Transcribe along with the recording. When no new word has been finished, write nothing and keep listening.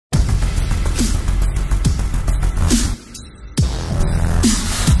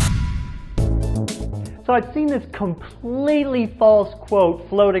So I've seen this completely false quote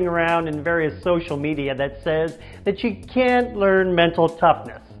floating around in various social media that says that you can't learn mental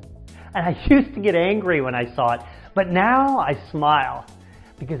toughness. And I used to get angry when I saw it, but now I smile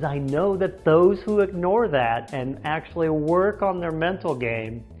because I know that those who ignore that and actually work on their mental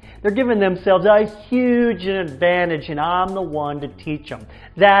game, they're giving themselves a huge advantage, and I'm the one to teach them.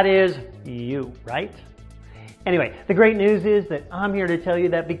 That is you, right? Anyway, the great news is that I'm here to tell you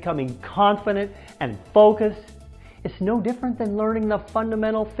that becoming confident and focused is no different than learning the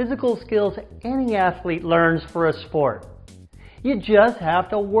fundamental physical skills any athlete learns for a sport. You just have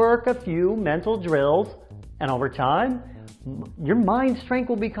to work a few mental drills, and over time, your mind strength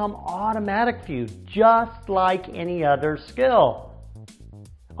will become automatic for you, just like any other skill.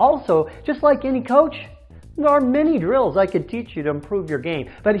 Also, just like any coach, there are many drills I could teach you to improve your game,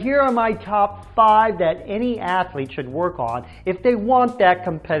 but here are my top 5 that any athlete should work on if they want that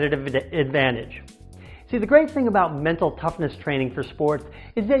competitive advantage. See, the great thing about mental toughness training for sports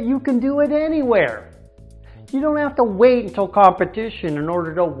is that you can do it anywhere. You don't have to wait until competition in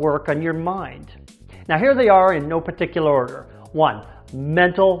order to work on your mind. Now here they are in no particular order. 1,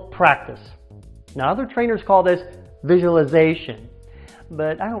 mental practice. Now other trainers call this visualization,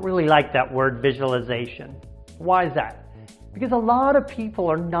 but I don't really like that word visualization. Why is that? Because a lot of people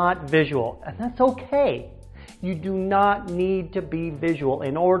are not visual, and that's okay. You do not need to be visual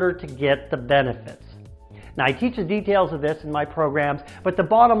in order to get the benefits. Now I teach the details of this in my programs, but the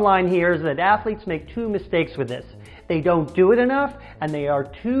bottom line here is that athletes make 2 mistakes with this. They don't do it enough, and they are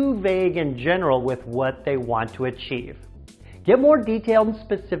too vague in general with what they want to achieve. Get more detailed and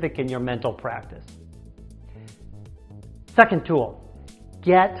specific in your mental practice. Second tool,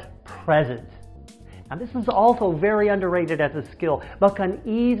 get present. Now this is also very underrated as a skill, but can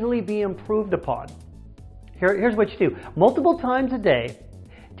easily be improved upon. Here's what you do. Multiple times a day,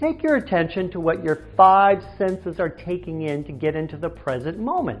 take your attention to what your 5 senses are taking in to get into the present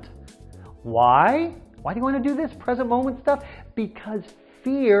moment. Why? Why do you want to do this present moment stuff? Because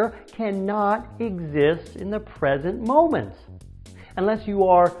fear cannot exist in the present moment unless you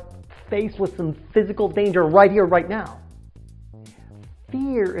are faced with some physical danger right here, right now.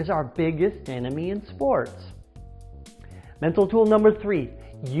 Fear is our biggest enemy in sports. Mental tool number 3,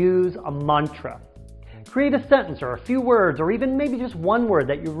 use a mantra. Create a sentence or a few words or even maybe just one word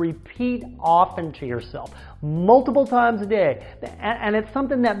that you repeat often to yourself multiple times a day. And it's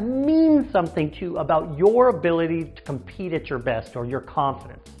something that means something to you about your ability to compete at your best or your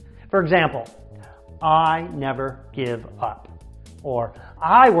confidence. For example, I never give up, or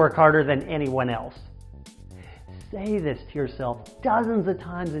I work harder than anyone else. Say this to yourself dozens of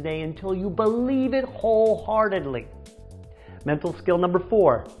times a day until you believe it wholeheartedly. Mental skill number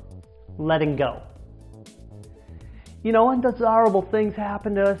 4, letting go. You know, undesirable things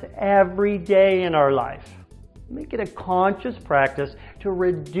happen to us every day in our life. Make it a conscious practice to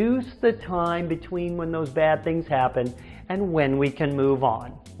reduce the time between when those bad things happen and when we can move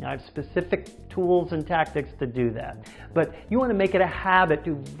on. Now, I have specific tools and tactics to do that. But you want to make it a habit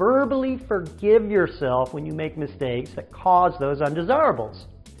to verbally forgive yourself when you make mistakes that cause those undesirables.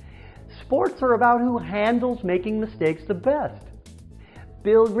 Sports are about who handles making mistakes the best.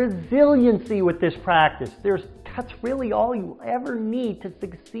 Build resiliency with this practice. That's really all you ever need to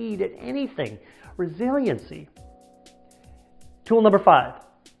succeed at anything. Resiliency. Tool number 5.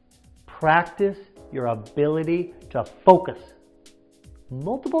 Practice your ability to focus.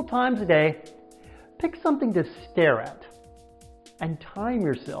 Multiple times a day, pick something to stare at and time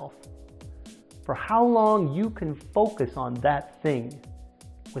yourself for how long you can focus on that thing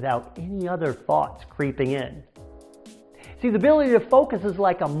without any other thoughts creeping in. See, the ability to focus is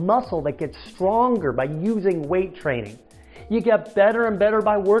like a muscle that gets stronger by using weight training. You get better and better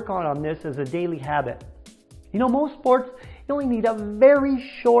by working on this as a daily habit. You know, most sports, you only need a very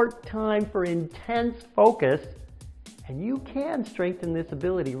short time for intense focus, and you can strengthen this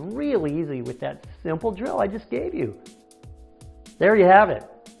ability really easily with that simple drill I just gave you. There you have it.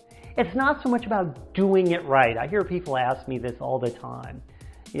 It's not so much about doing it right. I hear people ask me this all the time.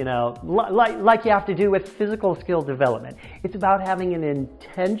 You know, like you have to do with physical skill development. It's about having an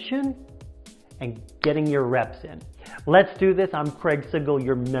intention and getting your reps in. Let's do this. I'm Craig Sigl,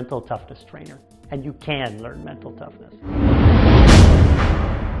 your mental toughness trainer, and you can learn mental toughness.